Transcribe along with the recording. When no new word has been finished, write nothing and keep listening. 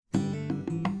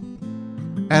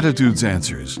Attitudes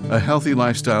Answers, a healthy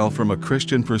lifestyle from a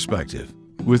Christian perspective,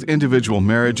 with individual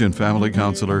marriage and family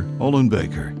counselor Olin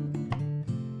Baker.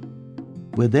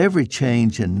 With every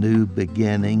change and new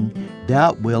beginning,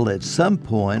 doubt will at some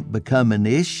point become an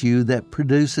issue that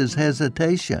produces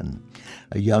hesitation.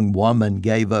 A young woman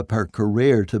gave up her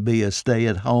career to be a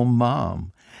stay-at-home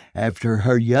mom. After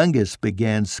her youngest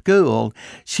began school,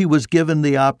 she was given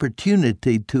the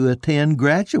opportunity to attend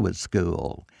graduate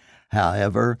school.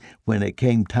 However, when it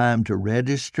came time to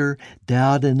register,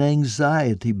 doubt and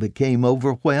anxiety became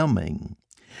overwhelming.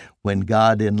 When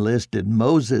God enlisted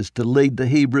Moses to lead the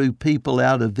Hebrew people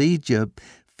out of Egypt,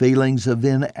 feelings of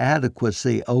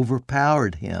inadequacy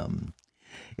overpowered him.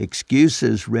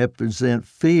 Excuses represent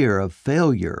fear of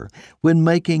failure when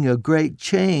making a great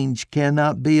change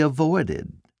cannot be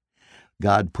avoided.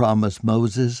 God promised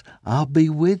Moses, "I'll be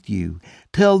with you.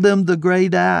 Tell them the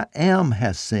great I Am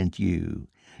has sent you."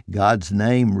 God's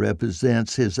name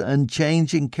represents his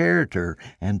unchanging character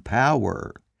and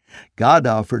power. God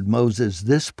offered Moses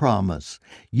this promise: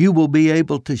 "You will be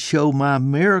able to show my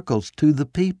miracles to the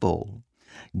people."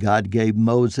 God gave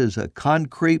Moses a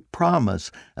concrete promise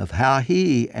of how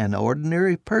he, an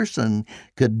ordinary person,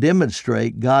 could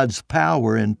demonstrate God's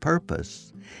power and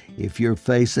purpose. If you're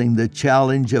facing the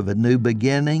challenge of a new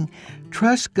beginning,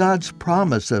 trust God's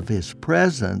promise of his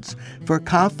presence for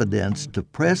confidence to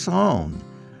press on.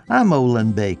 I'm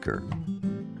Olin Baker.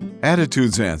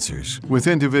 Attitudes Answers, with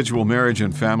individual marriage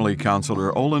and family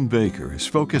counselor Olin Baker, is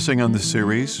focusing on the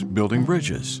series Building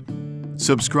Bridges.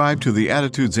 Subscribe to the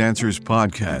Attitudes Answers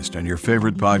podcast on your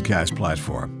favorite podcast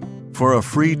platform. For a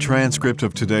free transcript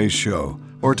of today's show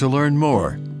or to learn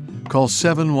more, call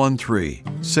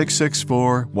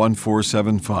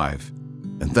 713-664-1475.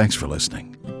 And thanks for listening.